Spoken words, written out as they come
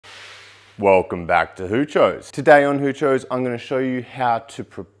Welcome back to Hoochos. Today on Hoochos, I'm going to show you how to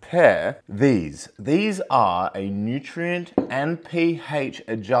prepare these. These are a nutrient and pH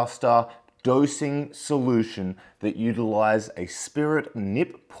adjuster dosing solution that utilize a spirit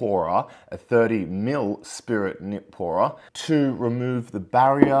nip pourer, a 30 ml spirit nip pourer, to remove the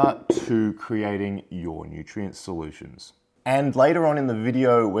barrier to creating your nutrient solutions. And later on in the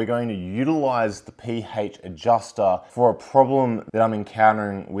video, we're going to utilize the pH adjuster for a problem that I'm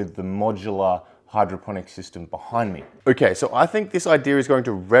encountering with the modular hydroponic system behind me. Okay, so I think this idea is going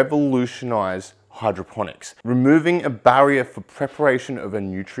to revolutionize hydroponics. Removing a barrier for preparation of a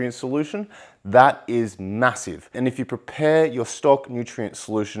nutrient solution, that is massive. And if you prepare your stock nutrient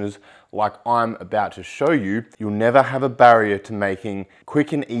solutions like I'm about to show you, you'll never have a barrier to making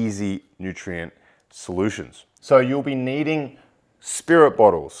quick and easy nutrient solutions. So you'll be needing spirit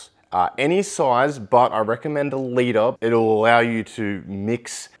bottles, any size, but I recommend a liter. It'll allow you to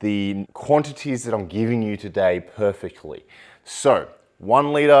mix the quantities that I'm giving you today perfectly. So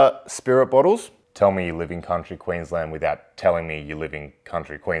 1 liter spirit bottles. Tell me you live in country Queensland without telling me you live in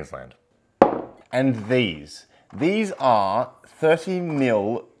country Queensland. And these are 30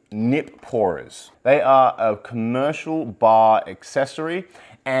 ml nip pourers. They are a commercial bar accessory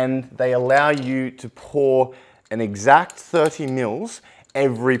and they allow you to pour an exact 30 mils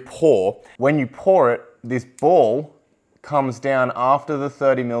every pour. When you pour it, this ball comes down after the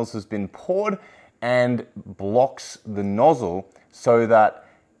 30 mils has been poured and blocks the nozzle so that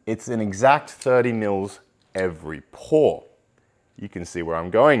it's an exact 30 mils every pour. You can see where I'm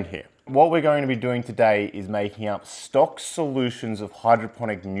going here. What we're going to be doing today is making up stock solutions of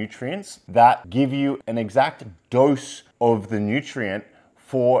hydroponic nutrients that give you an exact dose of the nutrient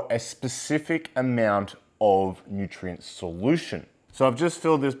for a specific amount of nutrient solution. So I've just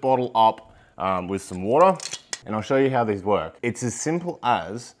filled this bottle up with some water and I'll show you how these work. It's as simple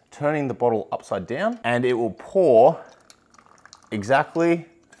as turning the bottle upside down and it will pour exactly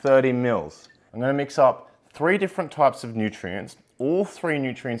 30 mils. I'm going to mix up 3 different types of nutrients. All 3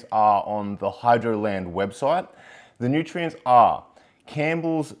 nutrients are on the Hydroland website. The nutrients are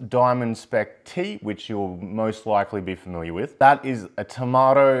Campbell's Diamond Spec Tea, which you'll most likely be familiar with. That is a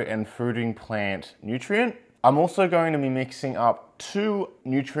tomato and fruiting plant nutrient. I'm also going to be mixing up 2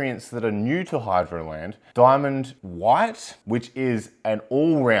 nutrients that are new to Hydroland. Diamond White, which is an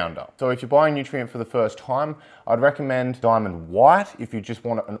all-rounder. So if you're buying a nutrient for the first time, I'd recommend Diamond White if you just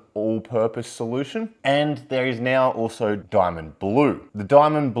want an all-purpose solution. And there is now also Diamond Blue. The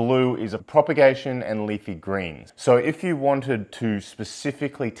Diamond Blue is a propagation and leafy greens. So if you wanted to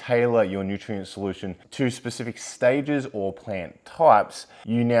specifically tailor your nutrient solution to specific stages or plant types,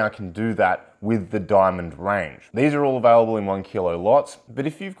 you now can do that with the Diamond range. These are all available in 1 kilo lots, but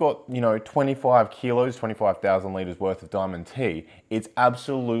if you've got, 25 kilos, 25,000 liters worth of Diamond tea, it's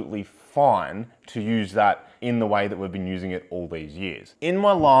absolutely fine to use that in the way that we've been using it all these years. In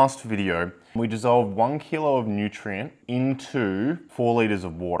my last video, we dissolved 1 kilo of nutrient into 4 liters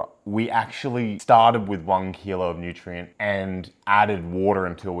of water. We actually started with 1 kilo of nutrient and added water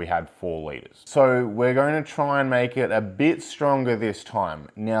until we had 4 liters. So we're going to try and make it a bit stronger this time.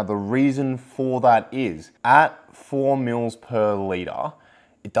 Now the reason for that is at 4 mils per liter,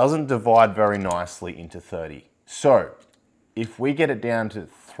 it doesn't divide very nicely into 30. So if we get it down to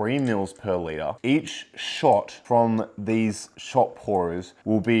 3 mils per liter, each shot from these shot pourers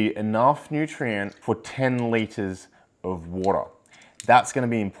will be enough nutrient for 10 liters of water. That's going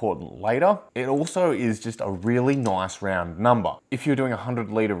to be important later. It also is just a really nice round number. If you're doing a 100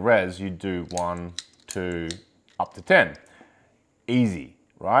 liter res, you'd do 1, 2, up to 10. Easy,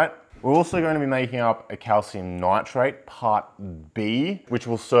 right? We're also going to be making up a calcium nitrate, part B, which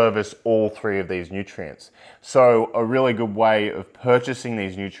will service all 3 of these nutrients. So a really good way of purchasing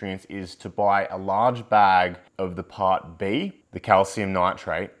these nutrients is to buy a large bag of the part B, the calcium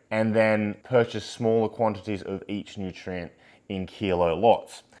nitrate, and then purchase smaller quantities of each nutrient in kilo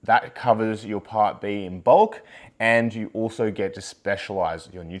lots. That covers your part B in bulk, and you also get to specialize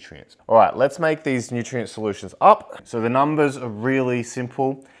your nutrients. All right, let's make these nutrient solutions up. So the numbers are really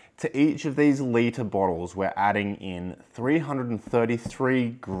simple. To each of these liter bottles, we're adding in 333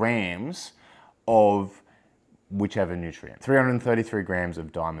 grams of whichever nutrient. 333 grams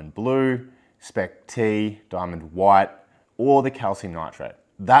of Diamond Blue, Spec Tea, Diamond White, or the calcium nitrate.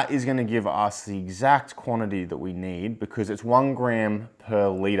 That is going to give us the exact quantity that we need because it's 1 gram per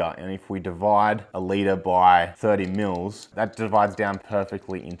liter. And if we divide a liter by 30 mils, that divides down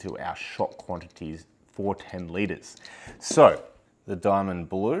perfectly into our shot quantities for 10 liters. So the Diamond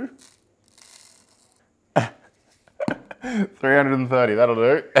Blue, 330, that'll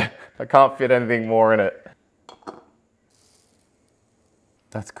do. I can't fit anything more in it.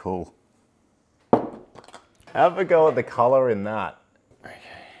 That's cool. Have a go at the color in that. Okay.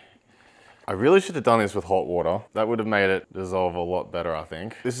 I really should have done this with hot water. That would have made it dissolve a lot better, I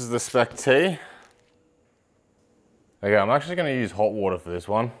think. This is the spec tea. Okay, I'm actually gonna use hot water for this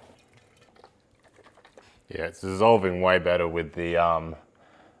one. Yeah, it's dissolving way better with the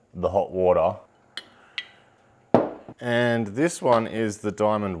hot water. And this one is the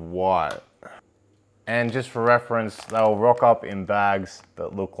diamond white. And just for reference, they'll rock up in bags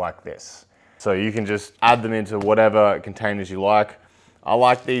that look like this. So you can just add them into whatever containers you like. I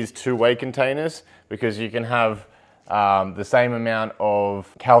like these two-way containers because you can have the same amount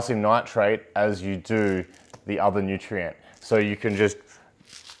of calcium nitrate as you do the other nutrient. So you can just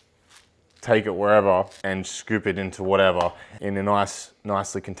take it wherever and scoop it into whatever in a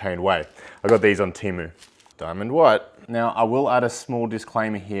nicely contained way. I got these on Temu. Diamond white. Now I will add a small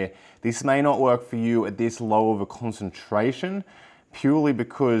disclaimer here. This may not work for you at this low of a concentration, purely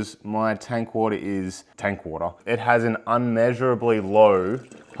because my tank water is tank water. It has an unmeasurably low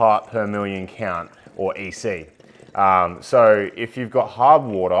part per million count, or EC. So if you've got hard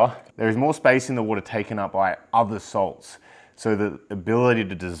water, there is more space in the water taken up by other salts. So the ability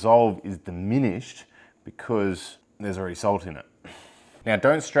to dissolve is diminished because there's already salt in it. Now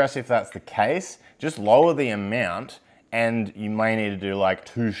don't stress if that's the case, just lower the amount and you may need to do like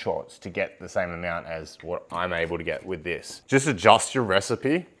 2 shots to get the same amount as what I'm able to get with this. Just adjust your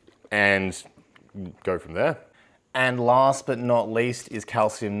recipe and go from there. And last but not least is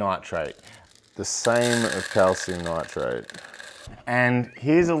calcium nitrate. The same of calcium nitrate. And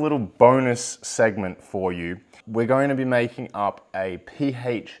here's a little bonus segment for you. We're going to be making up a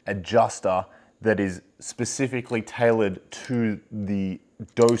pH adjuster that is specifically tailored to the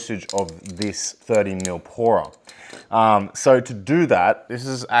dosage of this 30 ml pourer. So to do that, this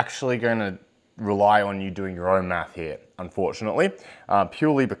is actually going to rely on you doing your own math here, unfortunately,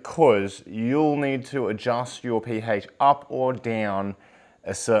 purely because you'll need to adjust your pH up or down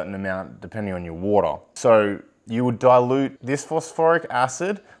a certain amount depending on your water. So you would dilute this phosphoric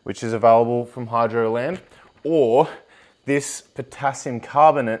acid, which is available from Hydroland, or this potassium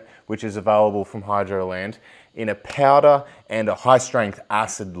carbonate, which is available from Hydroland, in a powder and a high strength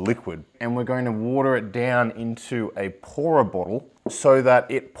acid liquid. And we're going to water it down into a pourer bottle so that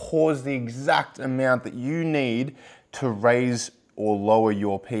it pours the exact amount that you need to raise or lower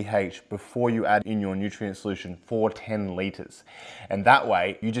your pH before you add in your nutrient solution for 10 liters. And that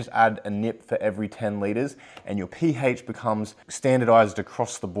way, you just add a nip for every 10 liters and your pH becomes standardized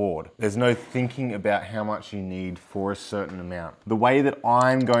across the board. There's no thinking about how much you need for a certain amount. The way that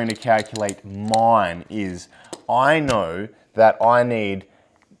I'm going to calculate mine is, I know that I need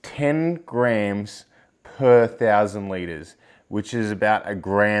 10 grams per 1,000 liters, which is about a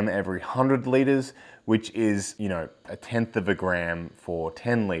gram every 100 liters, which is, you know, 1/10 of a gram for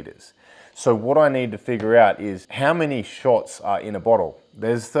 10 liters. So what I need to figure out is how many shots are in a bottle.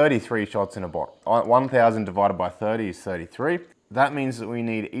 There's 33 shots in a bottle. 1,000 divided by 30 is 33. That means that we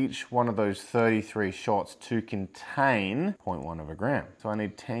need each one of those 33 shots to contain 0.1 of a gram. So I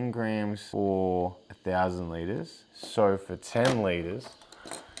need 10 grams for 1,000 liters. So for 10 liters,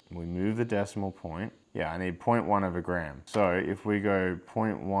 we move the decimal point. Yeah, I need 0.1 of a gram. So if we go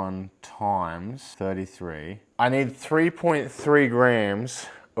 0.1 times 33, I need 3.3 grams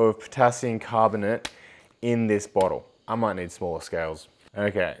of potassium carbonate in this bottle. I might need smaller scales.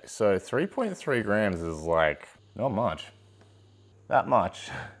 Okay, so 3.3 grams is like, not much. That much.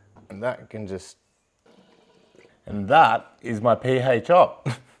 And that can just, and that is my pH up.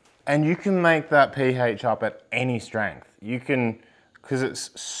 And you can make that pH up at any strength. You can, because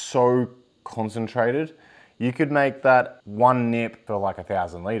it's so concentrated, you could make that 1 nip for like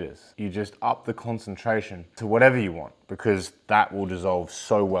 1,000 liters. You just up the concentration to whatever you want because that will dissolve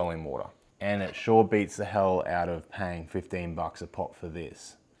so well in water. And it sure beats the hell out of paying 15 bucks a pop for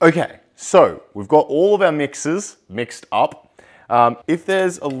this. Okay, so we've got all of our mixes mixed up. If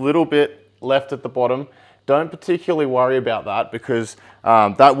there's a little bit left at the bottom, don't particularly worry about that because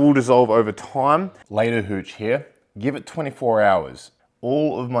that will dissolve over time. Later hooch here, give it 24 hours.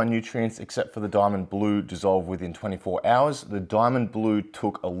 All of my nutrients except for the diamond blue dissolve within 24 hours. The diamond blue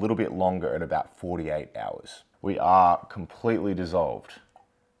took a little bit longer at about 48 hours. We are completely dissolved.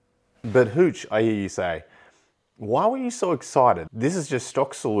 But Hooch, I hear you say, why were you so excited? This is just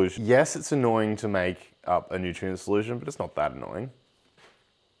stock solution. Yes, it's annoying to make up a nutrient solution, but it's not that annoying.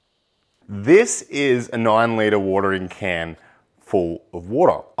 This is a 9-liter watering can full of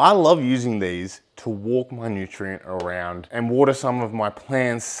water. I love using these to walk my nutrient around and water some of my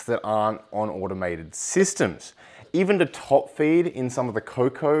plants that aren't on automated systems. even to top feed in some of the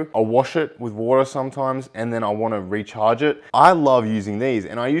cocoa, I'll wash it with water sometimes and then I want to recharge it. I love using these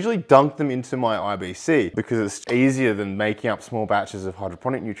and I usually dunk them into my IBC because it's easier than making up small batches of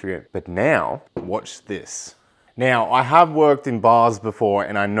hydroponic nutrient. But now, watch this. Now, I have worked in bars before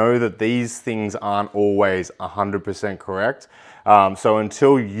and I know that these things aren't always 100% correct. So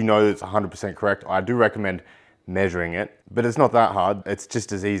until you know that it's 100% correct, I do recommend measuring it, but it's not that hard. It's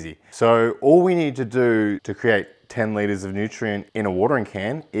just as easy. So all we need to do to create 10 liters of nutrient in a watering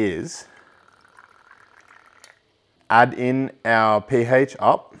can is add in our pH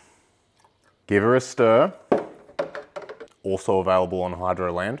up, give her a stir, also available on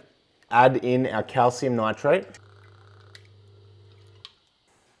Hydroland. Add in our calcium nitrate,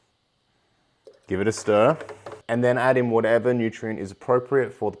 give it a stir, and then add in whatever nutrient is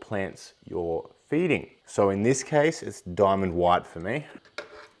appropriate for the plants you're feeding. So in this case, it's diamond white for me.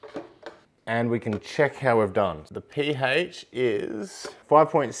 And we can check how we've done. The pH is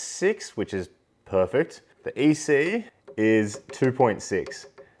 5.6, which is perfect. The EC is 2.6.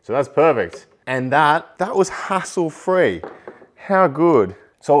 So that's perfect. And that was hassle-free. How good.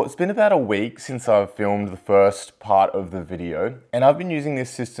 So it's been about a week since I've filmed the first part of the video, and I've been using this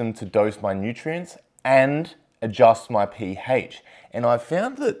system to dose my nutrients and adjust my pH. And I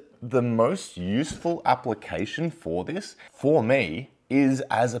found that the most useful application for this, for me, is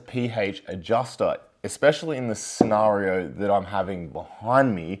as a pH adjuster, especially in the scenario that I'm having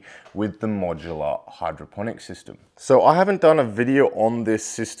behind me with the modular hydroponic system. So I haven't done a video on this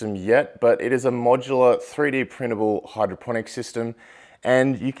system yet, but it is a modular 3D printable hydroponic system.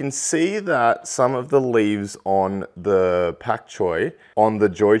 And you can see that some of the leaves on the pak choi, on the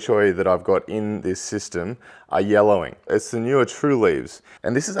joy choi that I've got in this system, are yellowing. It's the newer true leaves.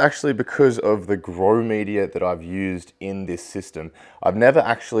 And this is actually because of the grow media that I've used in this system. I've never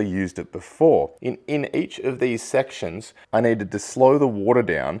actually used it before. In each of these sections, I needed to slow the water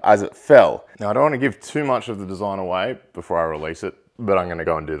down as it fell. Now, I don't want to give too much of the design away before I release it, but I'm going to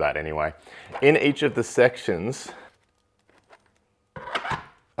go and do that anyway. In each of the sections,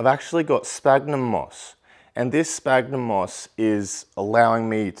 I've actually got sphagnum moss, and this sphagnum moss is allowing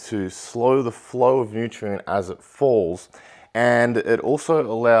me to slow the flow of nutrient as it falls, and it also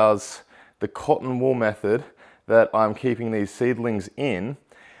allows the cotton wool method that I'm keeping these seedlings in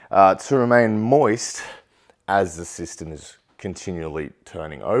to remain moist as the system is continually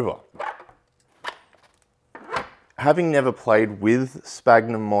turning over. Having never played with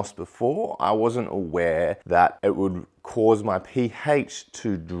sphagnum moss before, I wasn't aware that it would cause my pH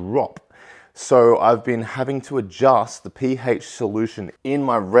to drop. So I've been having to adjust the pH solution in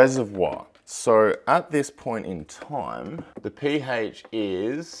my reservoir. So at this point in time, the pH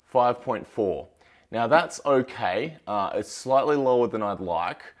is 5.4. Now that's okay, it's slightly lower than I'd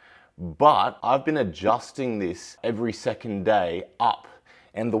like, but I've been adjusting this every second day up.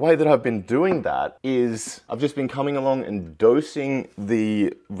 And the way that I've been doing that is I've just been coming along and dosing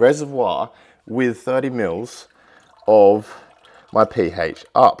the reservoir with 30 mils of my pH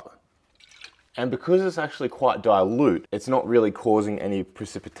up. And because it's actually quite dilute, it's not really causing any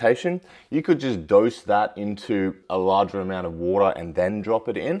precipitation. You could just dose that into a larger amount of water and then drop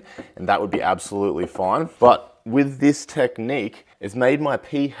it in, and that would be absolutely fine. But with this technique, it's made my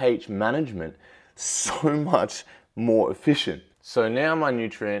pH management so much more efficient. So now my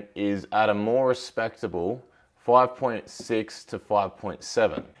nutrient is at a more respectable 5.6 to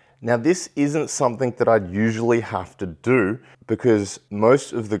 5.7. Now this isn't something that I'd usually have to do because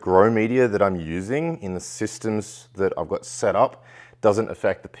most of the grow media that I'm using in the systems that I've got set up doesn't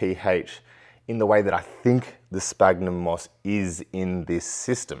affect the pH in the way that I think the sphagnum moss is in this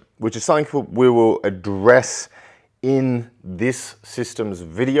system, which is something we will address in this system's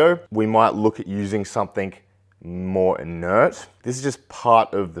video. We might look at using something more inert. This is just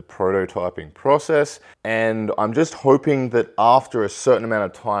part of the prototyping process, and I'm just hoping that after a certain amount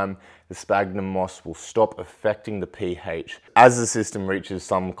of time, the sphagnum moss will stop affecting the pH as the system reaches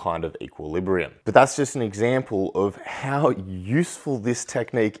some kind of equilibrium. But that's just an example of how useful this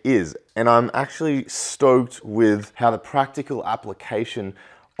technique is, and I'm actually stoked with how the practical application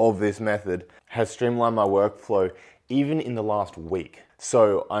of this method has streamlined my workflow even in the last week.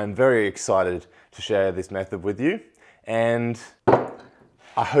 So I'm very excited to share this method with you, and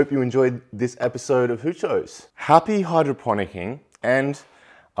I hope you enjoyed this episode of Hoochos. Happy hydroponicking, and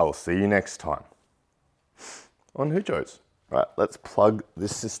I will see you next time on Hoochos. Right, let's plug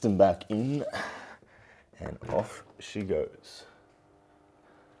this system back in, and off she goes.